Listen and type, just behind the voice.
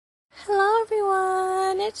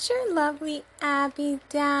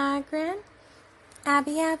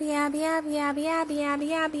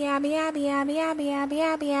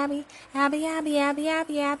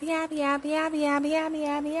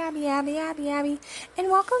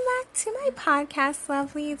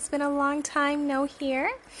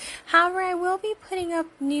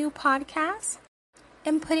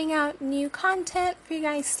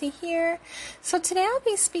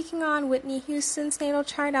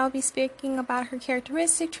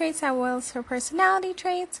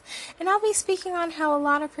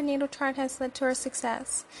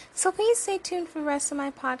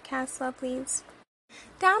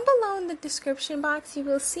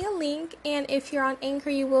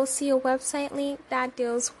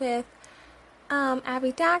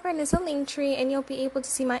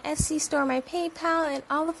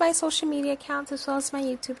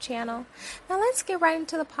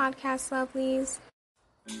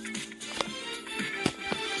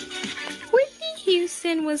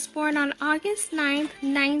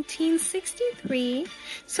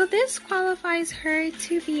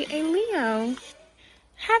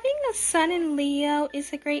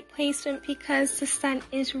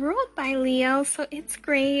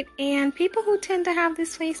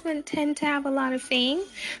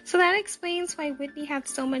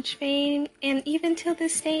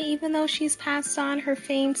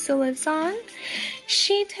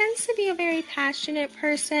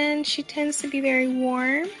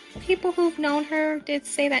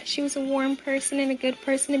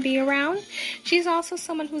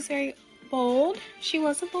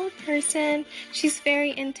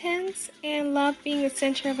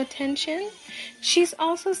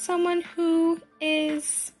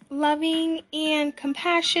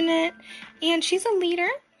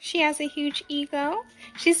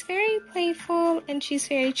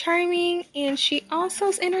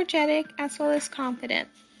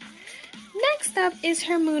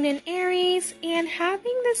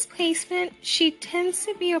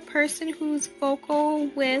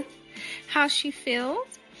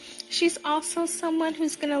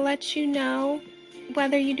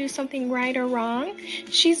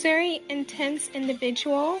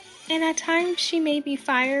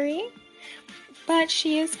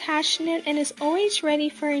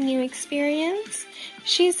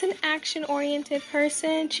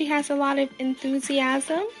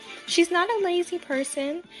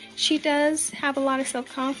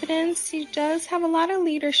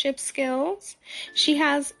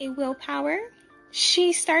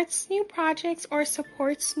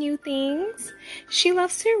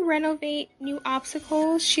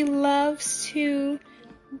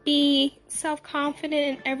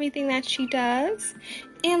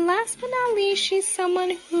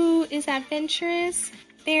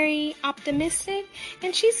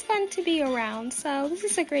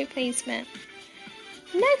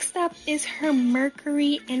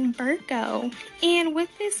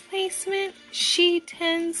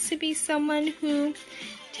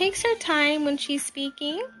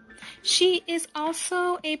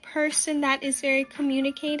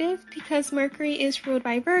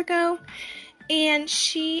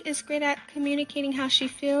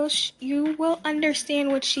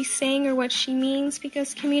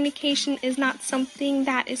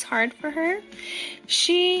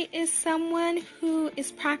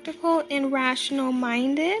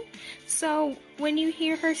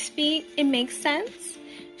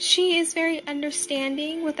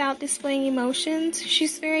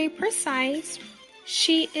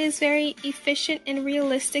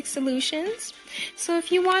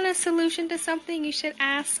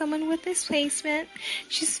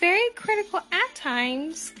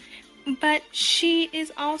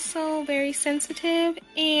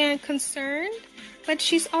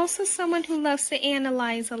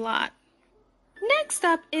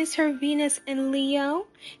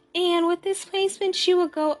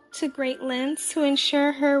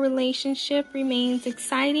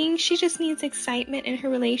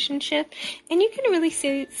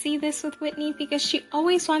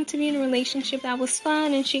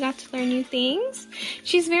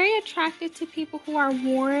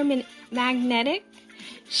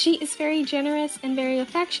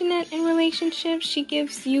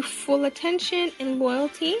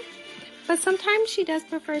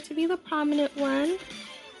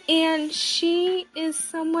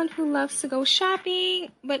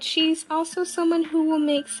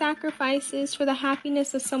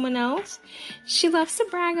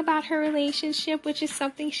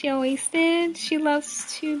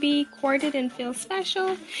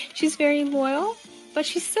but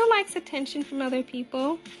she still likes attention from other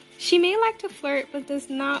people. She may like to flirt, but does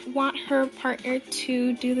not want her partner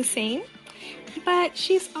to do the same. But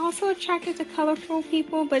she's also attracted to colorful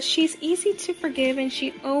people, but she's easy to forgive and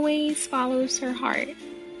she always follows her heart.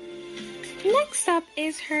 Next up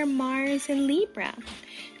is her Mars in Libra.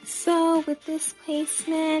 So with this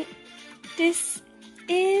placement, this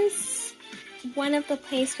is one of the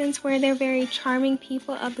placements where they're very charming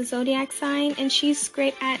people of the zodiac sign, and she's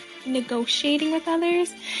great at negotiating with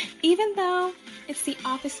others. Even though it's the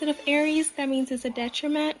opposite of Aries, that means it's a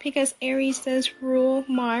detriment because Aries does rule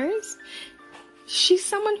Mars. She's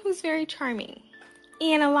someone who's very charming,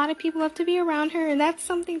 and a lot of people love to be around her, and that's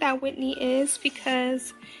something that Whitney is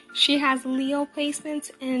because she has Leo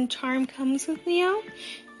placements and charm comes with Leo.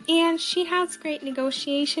 And she has great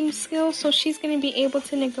negotiation skills, so she's going to be able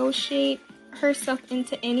to negotiate herself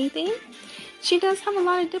into anything. She does have a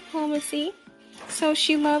lot of diplomacy, so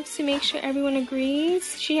she loves to make sure everyone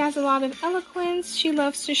agrees. She has a lot of eloquence. She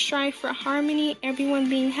loves to strive for harmony, everyone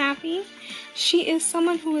being happy. She is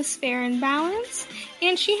someone who is fair and balanced,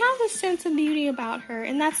 and she has a sense of beauty about her,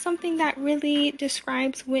 and that's something that really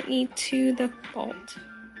describes Whitney to the fault.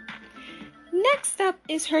 Next up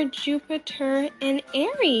is her Jupiter in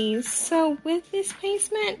Aries. So with this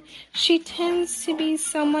placement, she tends to be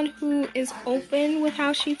someone who is open with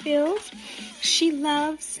how she feels. She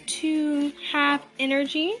loves to have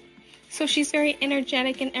energy. So she's very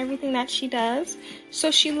energetic in everything that she does.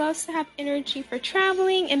 So she loves to have energy for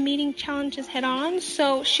traveling and meeting challenges head on.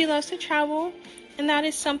 So she loves to travel, and that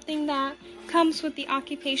is something that comes with the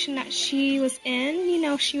occupation that she was in. You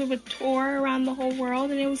know, she would tour around the whole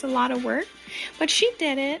world, and it was a lot of work, but she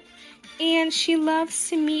did it. And she loves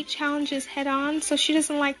to meet challenges head on, so she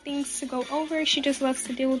doesn't like things to go over. She just loves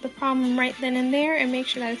to deal with the problem right then and there and make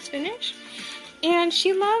sure that it's finished. And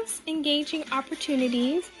she loves engaging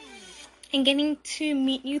opportunities and getting to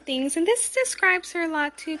meet new things. And this describes her a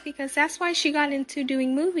lot too, because that's why she got into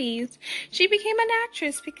doing movies. She became an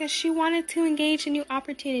actress because she wanted to engage in new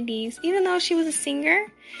opportunities. Even though she was a singer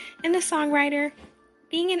and a songwriter,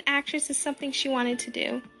 being an actress is something she wanted to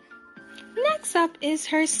do. Next up is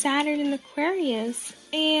her Saturn in Aquarius.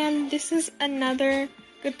 And this is another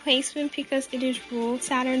good placement because it is ruled.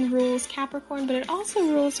 Saturn rules Capricorn, but it also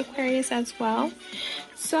rules Aquarius as well.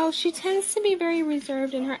 So she tends to be very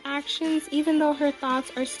reserved in her actions, even though her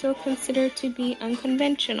thoughts are still considered to be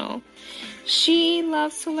unconventional. She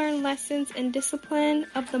loves to learn lessons and discipline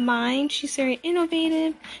of the mind. She's very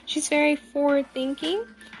innovative. She's very forward-thinking.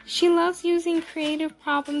 She loves using creative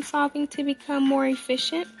problem solving to become more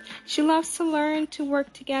efficient. She loves to learn to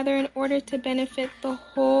work together in order to benefit the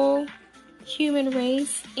whole human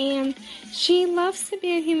race, and she loves to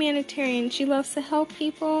be a humanitarian. She loves to help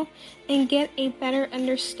people and get a better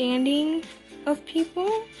understanding of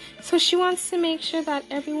people. So she wants to make sure that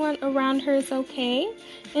everyone around her is okay,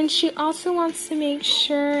 and she also wants to make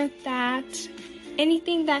sure that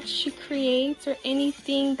anything that she creates or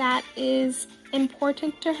anything that is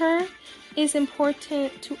important to her is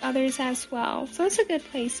important to others as well. So it's a good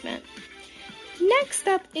placement. Next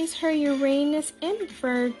up is her Uranus in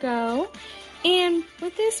Virgo. And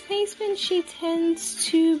with this placement, she tends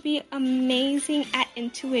to be amazing at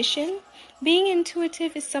intuition. Being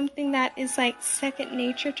intuitive is something that is like second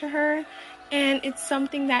nature to her, and it's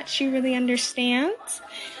something that she really understands.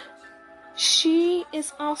 She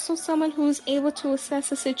is also someone who is able to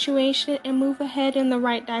assess a situation and move ahead in the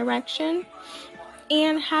right direction.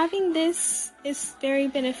 And having this is very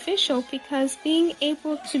beneficial because being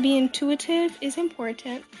able to be intuitive is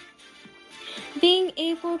important. Being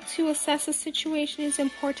able to assess a situation is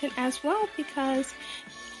important as well because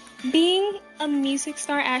being a music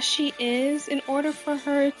star as she is, in order for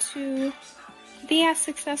her to be as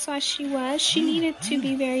successful as she was, she needed to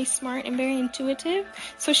be very smart and very intuitive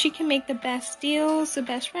so she can make the best deals, the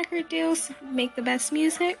best record deals, make the best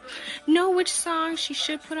music, know which songs she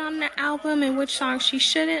should put on the album and which songs she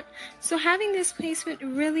shouldn't. So having this placement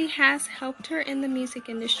really has helped her in the music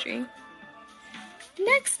industry.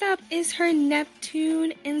 Next up is her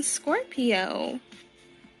Neptune in Scorpio.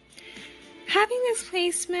 Having this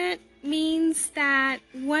placement means that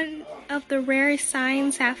one of the rarest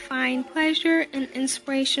signs that find pleasure and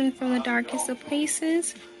inspiration from the darkest of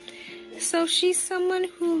places. So she's someone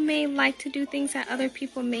who may like to do things that other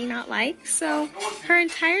people may not like. So her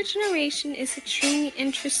entire generation is extremely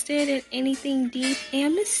interested in anything deep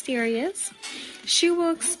and mysterious. She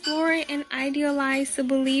will explore and idealize the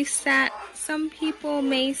beliefs that some people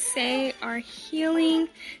may say are healing,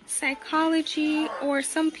 psychology, or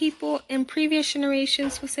some people in previous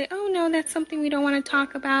generations will say, oh no, that's something we don't want to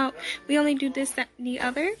talk about. We only do this, that, and the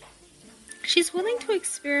other. She's willing to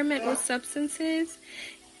experiment with substances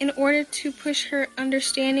in order to push her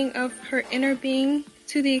understanding of her inner being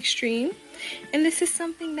to the extreme. And this is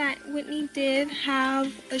something that Whitney did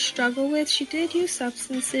have a struggle with. She did use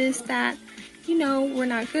substances that, were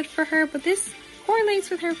not good for her, but this correlates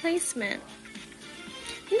with her placement.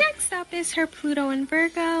 Next up is her Pluto in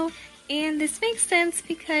Virgo. And this makes sense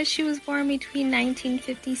because she was born between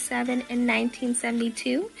 1957 and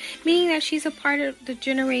 1972, meaning that she's a part of the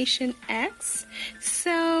Generation X.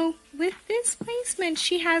 So with this placement,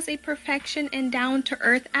 she has a perfection and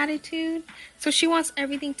down-to-earth attitude. So she wants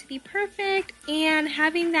everything to be perfect, and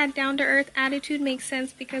having that down-to-earth attitude makes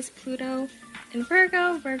sense because Pluto in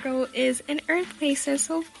Virgo. Virgo is an earth placement,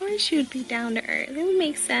 so of course she would be down to earth. It would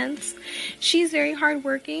make sense. She's very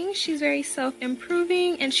hardworking, she's very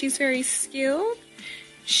self-improving, and she's very skilled.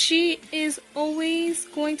 She is always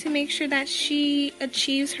going to make sure that she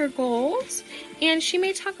achieves her goals, and she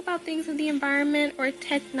may talk about things of the environment or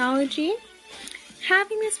technology.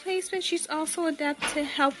 Having this placement, she's also adept to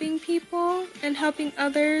helping people and helping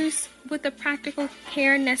others with the practical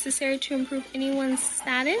care necessary to improve anyone's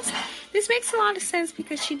status. This makes a lot of sense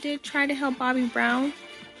because she did try to help Bobby Brown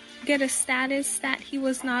get a status that he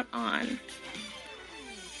was not on.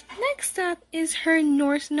 Next up is her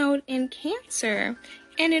North Node in Cancer.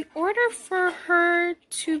 And in order for her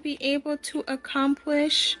to be able to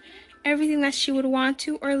accomplish everything that she would want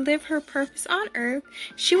to or live her purpose on earth,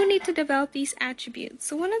 she would need to develop these attributes.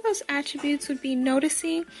 So one of those attributes would be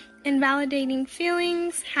noticing and validating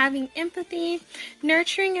feelings, having empathy,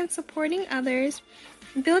 nurturing and supporting others,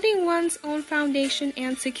 building one's own foundation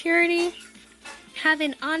and security,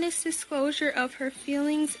 having honest disclosure of her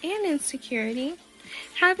feelings and insecurity,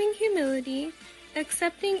 having humility,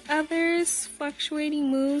 accepting others' fluctuating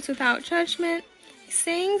moods without judgment,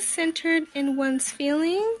 staying centered in one's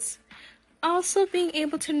feelings, also being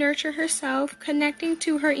able to nurture herself, connecting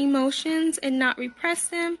to her emotions and not repress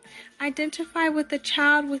them, identify with the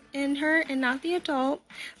child within her and not the adult,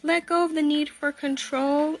 let go of the need for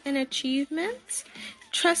control and achievements,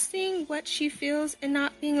 trusting what she feels and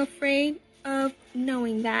not being afraid of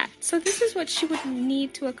knowing that. So this is what she would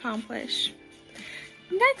need to accomplish.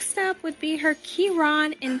 Next up would be her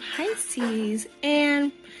Chiron in Pisces,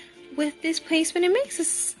 and with this placement, it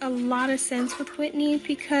makes a lot of sense with Whitney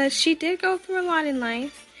because she did go through a lot in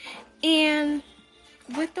life, and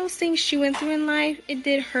with those things she went through in life, it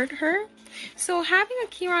did hurt her. So having a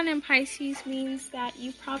Chiron in Pisces means that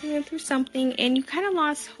you probably went through something and you kind of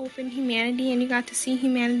lost hope in humanity, and you got to see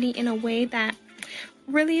humanity in a way that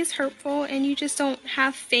really is hurtful, and you just don't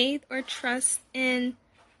have faith or trust in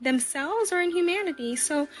themselves or in humanity.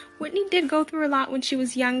 So Whitney did go through a lot when she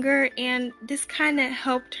was younger, and this kind of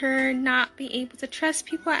helped her not be able to trust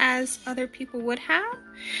people as other people would have.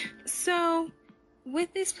 So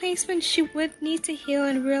with this placement, she would need to heal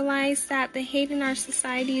and realize that the hate in our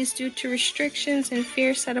society is due to restrictions and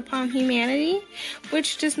fear set upon humanity,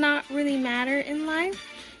 which does not really matter in life.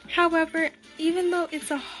 However, even though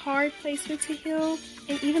it's a hard placement to heal,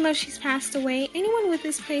 and even though she's passed away, anyone with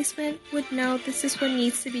this placement would know this is what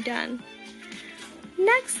needs to be done.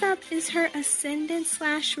 Next up is her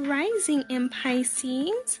Ascendant/Rising in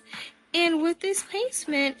Pisces. And with this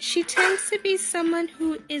placement, she tends to be someone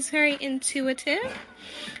who is very intuitive.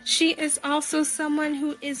 She is also someone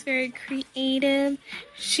who is very creative.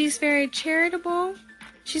 She's very charitable.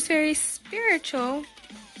 She's very spiritual,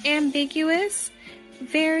 ambiguous,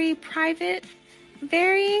 very private,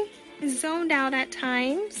 very zoned out at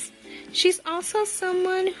times. She's also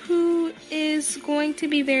someone who is going to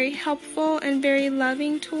be very helpful and very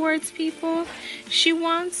loving towards people. She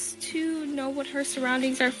wants to know what her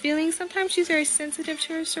surroundings are feeling. Sometimes she's very sensitive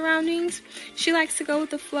to her surroundings. She likes to go with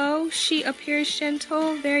the flow. She appears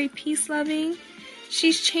gentle, very peace-loving.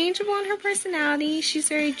 She's changeable in her personality. She's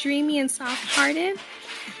very dreamy and soft-hearted.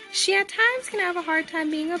 She at times can have a hard time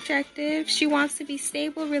being objective. She wants to be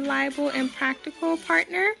stable, reliable, and practical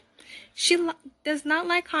partner. She does not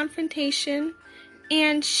like confrontation,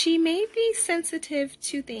 and she may be sensitive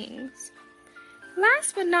to things.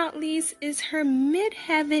 Last but not least is her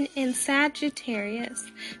midheaven in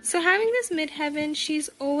Sagittarius. So having this midheaven, she's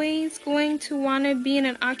always going to want to be in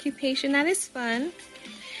an occupation that is fun.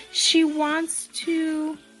 She wants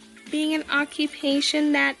to be in an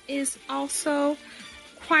occupation that is also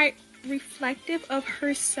quite reflective of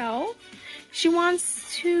herself. She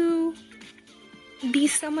wants to be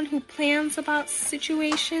someone who plans about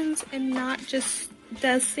situations and not just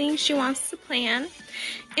does things she wants to plan,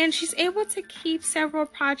 and she's able to keep several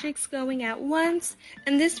projects going at once.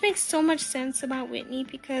 And this makes so much sense about Whitney,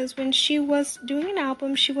 because when she was doing an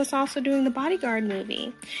album, she was also doing the Bodyguard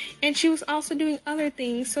movie, and she was also doing other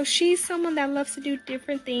things. So she's someone that loves to do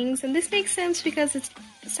different things, and this makes sense because it's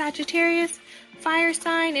Sagittarius, fire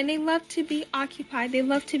sign, and they love to be occupied. They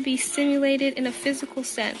love to be stimulated in a physical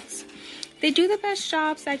sense. They do the best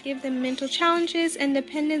jobs that give them mental challenges,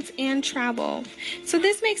 independence, and travel. So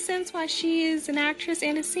this makes sense why she is an actress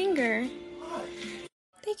and a singer.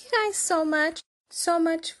 Thank you guys so much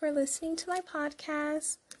for listening to my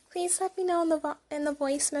podcast. Please let me know in the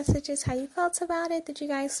voice messages how you felt about it. Did you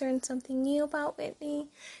guys learn something new about Whitney?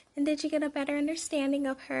 And did you get a better understanding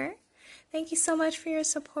of her? Thank you so much for your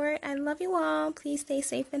support. I love you all. Please stay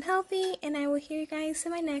safe and healthy, and I will hear you guys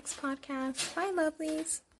in my next podcast. Bye, lovelies.